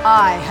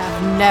 I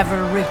have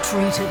never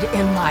retreated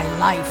in my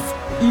life.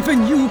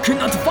 Even you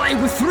cannot fight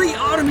with 3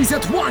 armies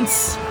at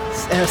once!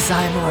 Sir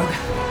Cyborg,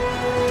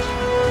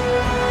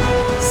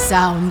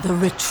 sound the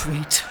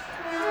retreat.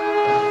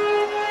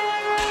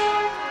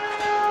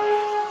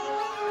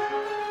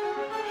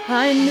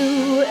 I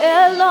knew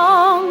ere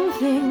long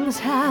things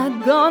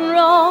had gone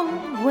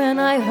wrong when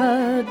I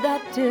heard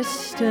that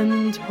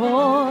distant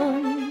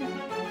horn.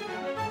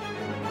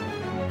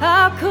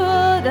 How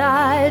could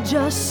I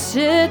just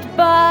sit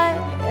by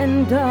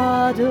and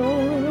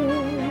dawdle?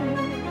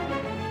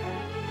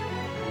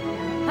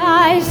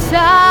 I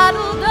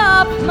saddled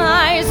up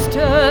my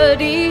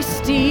sturdy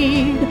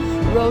steed,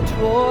 rode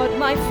toward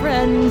my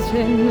friends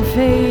in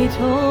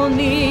fatal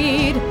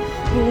need.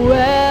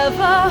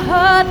 Whoever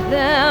hurt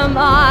them,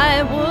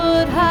 I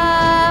would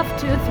have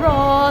to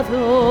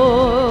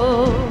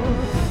throttle.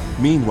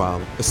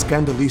 Meanwhile,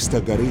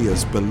 Escandalista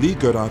Garias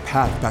beleaguered our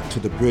path back to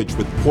the bridge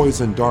with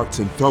poison darts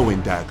and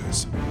throwing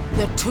daggers.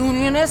 The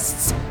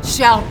Tunionists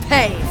shall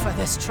pay for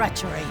this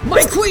treachery.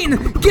 My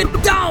queen, get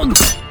down!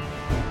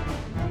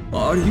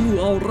 Are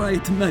you all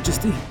right,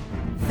 Majesty?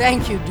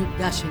 Thank you, Duke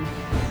Gushing.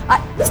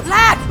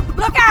 Lad,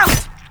 look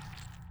out!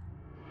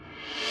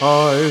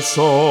 I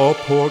saw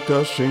poor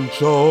Gushing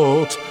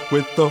jolt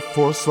with the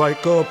force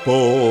like a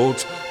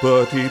bolt,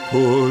 but he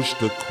pushed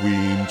the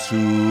queen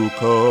to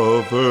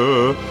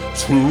cover.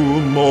 2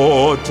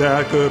 more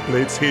dagger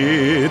blades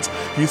hit,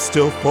 he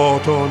still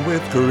fought on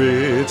with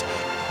grit.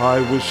 I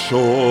was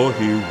sure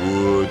he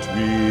would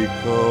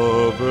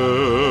recover.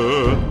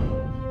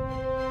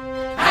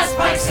 As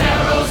spikes,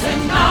 arrows,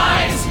 and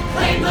knives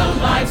claim the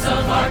lives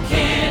of our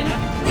kin,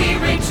 we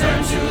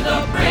return to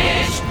the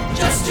bridge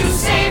just to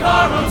save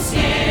our own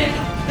skin.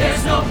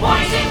 There's no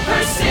point in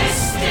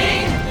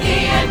persisting,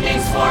 the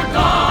ending's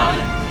foregone.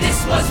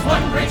 This was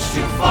one bridge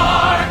too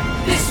far,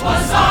 this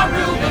was our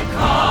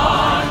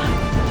Rubicon.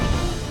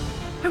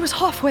 I was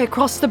halfway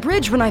across the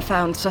bridge when I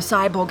found Sir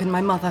Cyborg and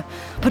my mother,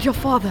 but your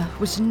father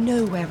was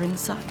nowhere in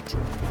sight.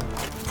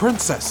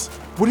 Princess,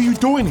 what are you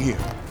doing here?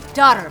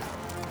 Daughter,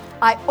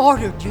 I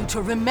ordered you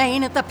to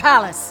remain at the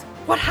palace.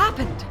 What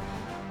happened?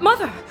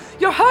 Mother,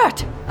 you're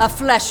hurt! A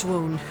flesh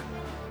wound.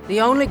 The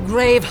only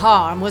grave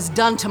harm was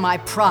done to my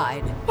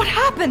pride. What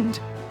happened?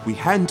 We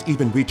hadn't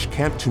even reached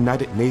Camp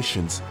United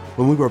Nations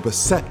when we were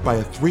beset by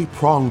a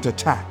 3-pronged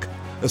attack.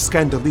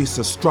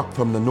 Escandalisa struck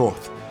from the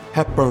north,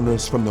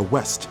 Hepburners from the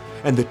west,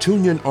 and the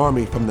Tunion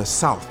army from the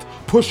south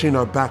pushing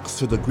our backs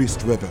to the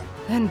greased river.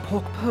 Then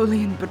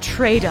Porkpolion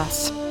betrayed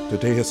us. The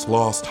day is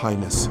lost,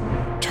 Highness.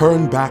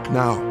 Turn back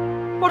now.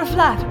 What of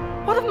Vlad?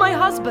 What of my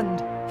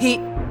husband?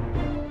 He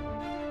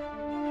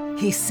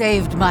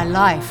saved my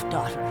life,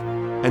 daughter.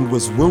 And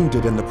was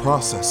wounded in the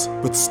process,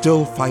 but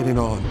still fighting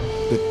on.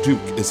 The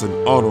Duke is an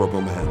honorable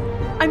man.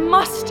 I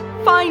must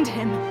find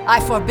him. I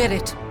forbid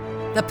it.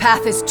 The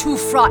path is too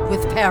fraught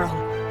with peril.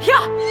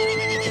 Yeah!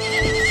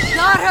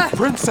 Daughter!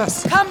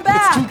 Princess! Come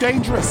back! It's too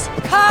dangerous!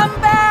 Come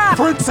back!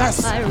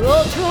 Princess! I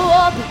rode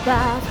toward the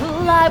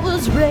battle, I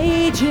was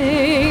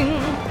raging.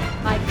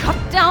 I cut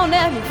down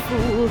any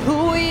fool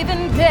who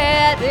even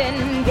dared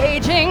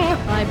engaging.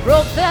 I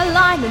broke their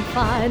line and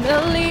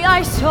finally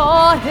I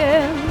saw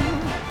him.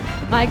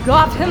 I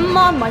got him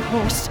on my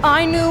horse,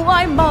 I knew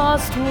I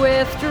must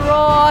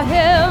withdraw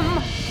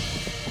him.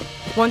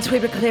 Once we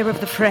were clear of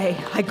the fray,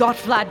 I got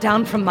Vlad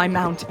down from my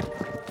mount.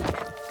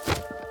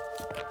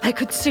 I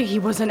could see he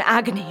was in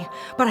agony,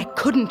 but I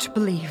couldn't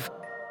believe.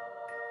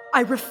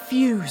 I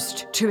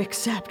refused to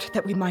accept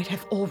that we might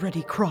have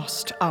already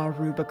crossed our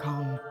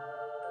Rubicon.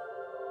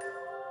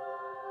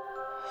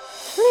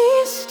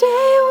 Please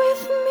stay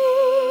with me,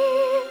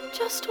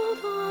 just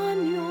hold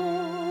on,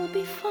 you'll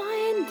be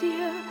fine,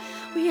 dear.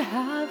 We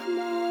have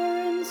more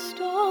in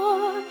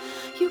store,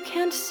 you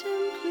can't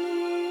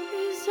simply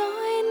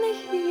resign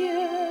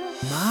here.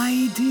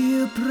 My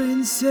dear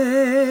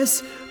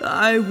princess,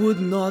 I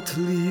would not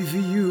leave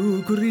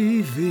you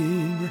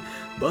grieving,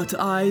 but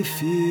I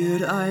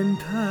fear I'm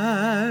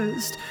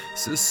past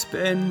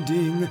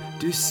suspending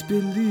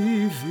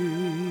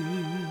disbelieving.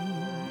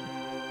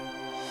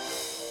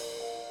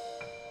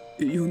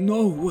 You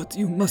know what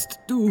you must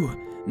do,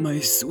 my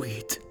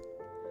sweet.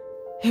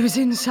 He was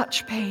in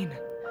such pain.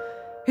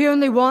 He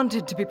only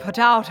wanted to be put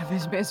out of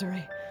his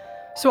misery.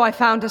 So I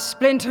found a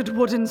splintered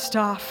wooden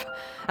staff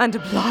and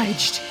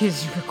obliged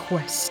his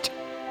request.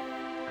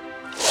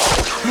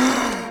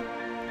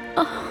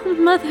 Oh,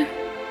 Mother.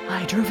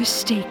 I drove a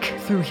stake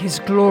through his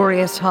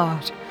glorious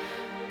heart,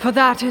 for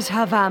that is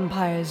how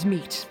vampires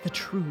meet the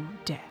true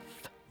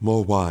death.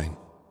 More wine,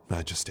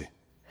 Majesty.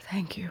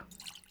 Thank you.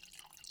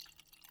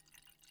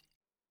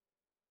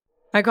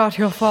 I got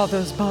your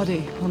father's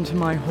body onto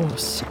my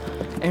horse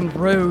and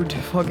rode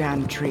for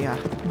Gantria,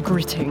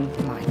 gritting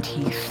my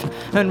teeth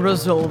and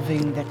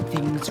resolving that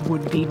things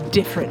would be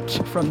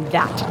different from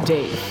that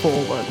day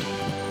forward.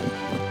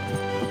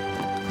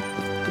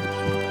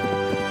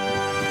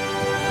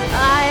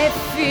 I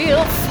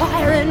feel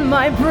fire in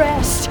my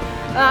breast.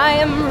 I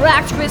am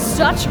racked with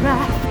such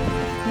wrath.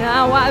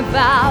 Now I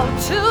vow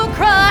to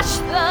crush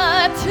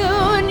the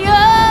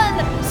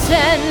Tunyon.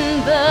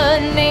 Send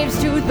the knaves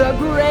to the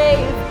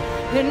grave.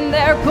 In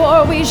their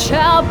gore we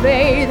shall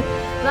bathe,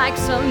 like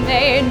some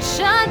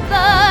ancient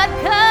blood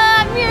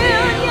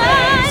communion.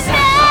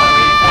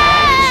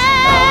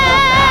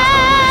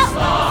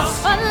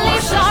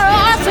 Unleash our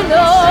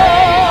arsenal.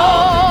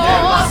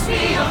 There must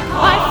be a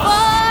cause.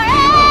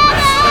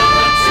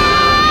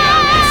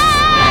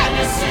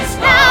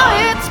 Now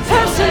it's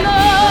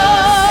personal.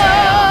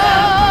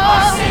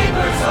 Our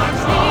sabers are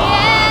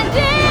drawn.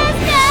 The end is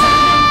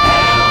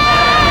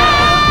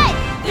nigh.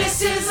 This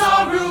is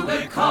our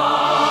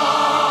Rubicon.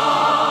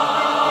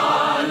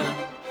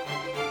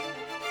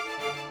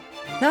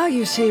 Now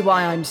you see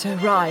why I'm so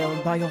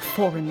riled by your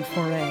foreign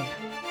foray.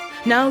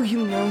 Now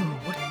you know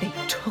what they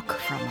took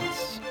from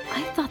us.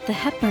 I thought the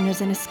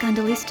Hepburners and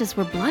Escandalistas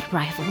were blood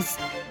rivals.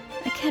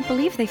 I can't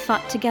believe they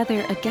fought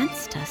together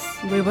against us.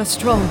 We were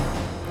strong.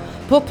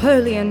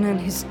 Porkpolion and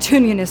his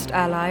Tunionist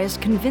allies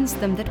convinced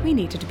them that we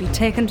needed to be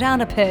taken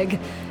down a peg,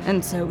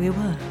 and so we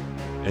were.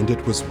 And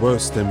it was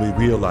worse than we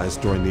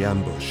realized during the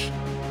ambush.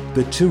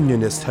 The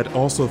Tunionists had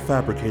also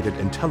fabricated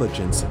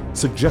intelligence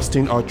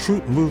suggesting our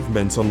troop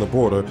movements on the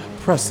border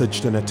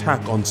presaged an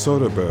attack on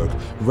Soderbergh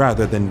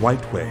rather than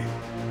Whiteway.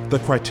 The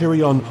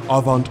Criterion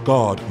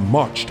Avant-Garde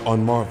marched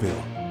on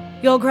Marville.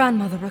 Your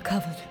grandmother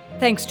recovered,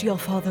 thanks to your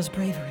father's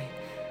bravery,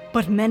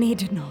 but many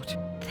did not.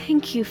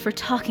 Thank you for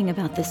talking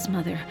about this,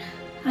 Mother.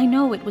 I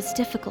know it was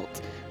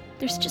difficult.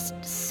 There's just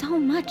so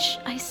much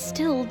I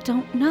still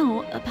don't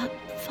know about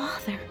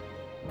Father.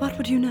 What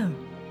would you know?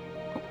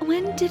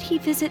 When did he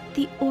visit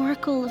the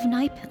Oracle of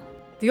Nipil?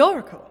 The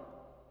Oracle?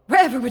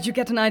 Wherever would you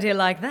get an idea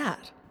like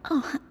that?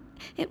 Oh,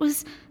 it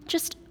was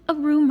just a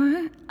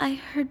rumor I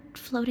heard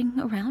floating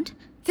around.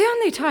 The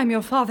only time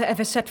your father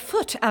ever set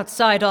foot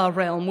outside our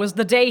realm was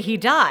the day he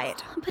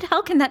died. But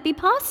how can that be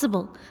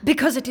possible?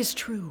 Because it is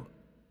true.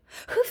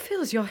 Who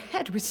fills your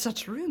head with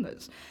such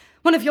rumors?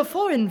 One of your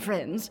foreign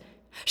friends?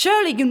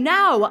 Surely you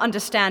now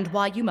understand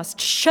why you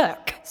must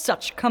shirk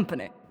such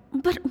company.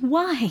 But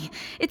why?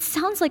 It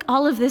sounds like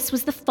all of this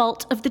was the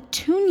fault of the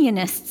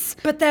Tunionists.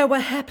 But there were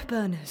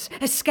Hepburners,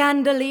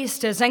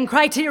 Escandalistas, and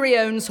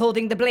Criteriones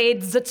holding the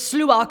blades that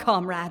slew our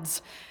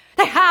comrades.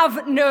 They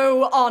have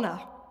no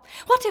honor.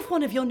 What if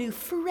one of your new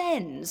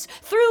friends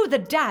threw the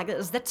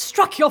daggers that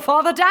struck your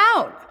father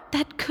down?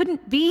 That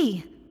couldn't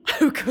be.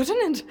 Who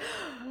couldn't?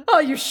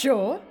 Are you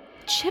sure?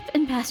 Chip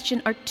and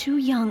Bastion are too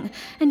young,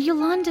 and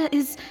Yolanda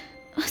is...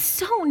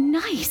 So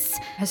nice.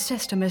 Her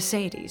sister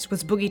Mercedes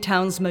was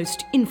Boogietown's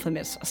most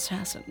infamous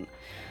assassin.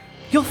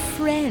 Your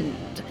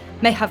friend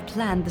may have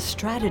planned the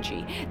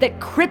strategy that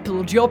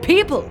crippled your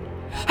people.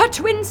 Her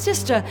twin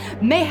sister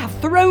may have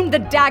thrown the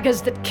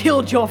daggers that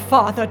killed your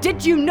father.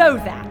 Did you know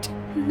that?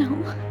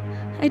 No,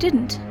 I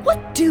didn't.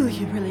 What do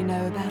you really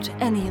know about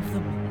any of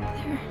them?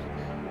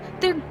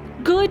 They're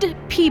good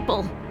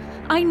people.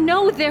 I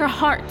know their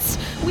hearts.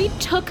 We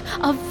took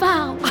a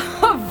vow.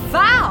 A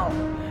vow?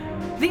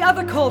 The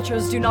other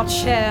cultures do not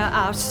share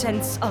our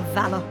sense of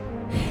valor.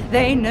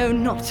 They know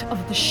not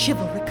of the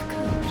chivalric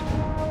code.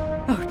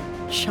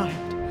 Oh,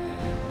 child.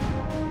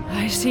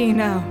 I see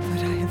now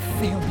that I have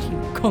failed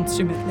you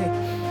consummately.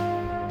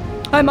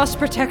 I must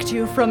protect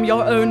you from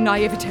your own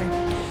naivete.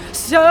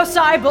 So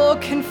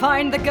Cyborg can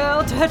find the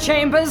girl to her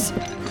chambers.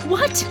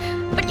 What?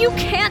 But you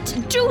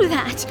can't do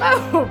that.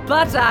 Oh,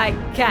 but I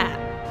can.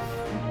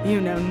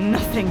 You know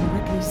nothing,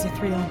 Ripley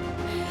Zithriel.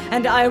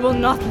 And I will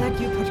not let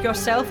you put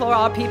yourself or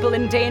our people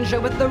in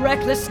danger with the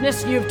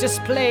recklessness you've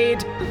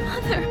displayed.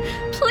 Mother,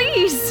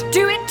 please.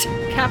 Do it,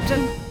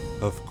 Captain.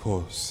 Of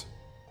course,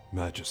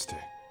 Majesty.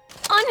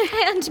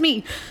 Unhand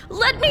me.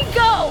 Let me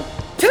go.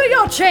 To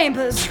your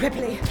chambers,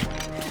 Ripley.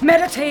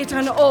 Meditate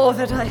on all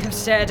that I have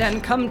said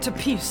and come to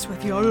peace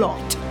with your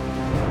lot.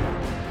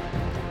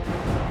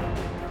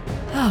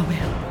 Ah,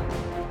 well.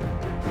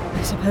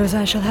 I suppose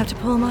I shall have to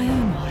pull my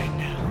own wine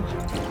now.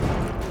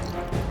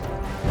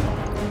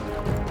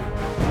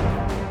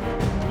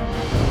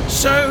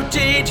 So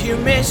did you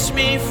miss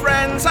me,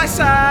 friends? I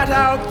sat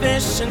out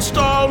this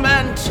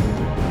installment.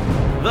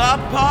 The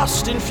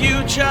past and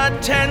future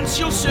tense,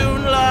 you'll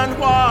soon learn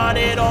what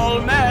it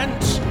all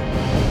meant.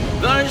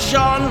 The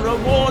genre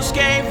wars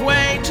gave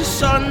way to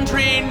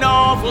sundry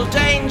novel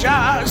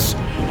dangers,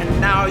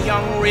 and now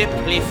young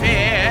Ripley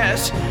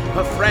fears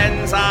her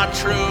friends are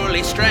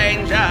truly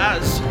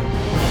strangers.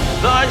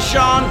 The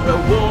genre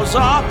wars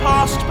are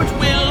past, but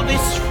will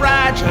this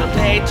fragile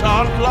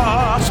détente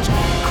last?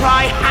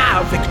 Cry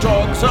havoc,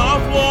 dogs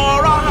of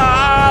war are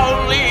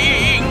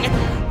howling,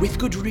 with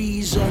good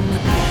reason.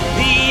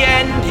 The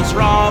end is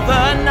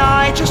rather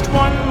nigh, just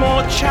one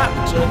more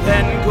chapter,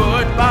 then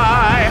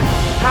goodbye.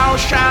 How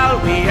shall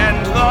we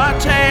end the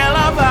tale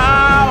of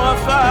our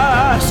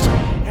first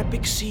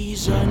epic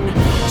season?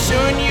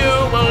 Soon you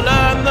will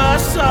learn the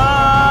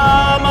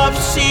sum of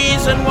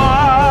season 1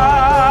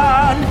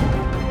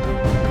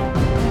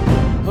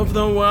 of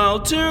the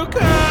world to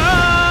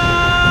come.